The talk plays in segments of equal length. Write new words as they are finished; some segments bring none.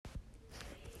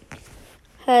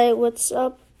Hey, what's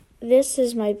up? This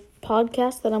is my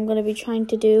podcast that I'm going to be trying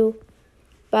to do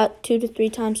about 2 to 3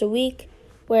 times a week,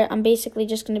 where I'm basically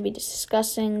just going to be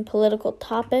discussing political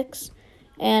topics,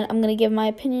 and I'm going to give my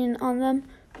opinion on them,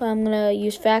 but I'm going to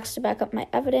use facts to back up my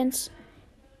evidence,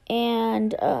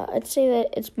 and I'd say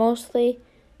that it's mostly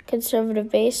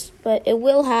conservative-based, but it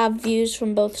will have views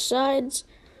from both sides,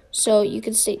 so you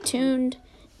can stay tuned,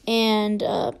 and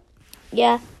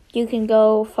you can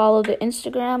go follow the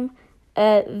Instagram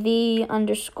at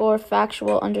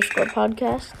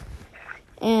 _factual_podcast.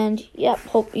 And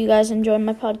hope you guys enjoy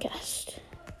my podcast.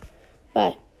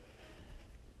 Bye.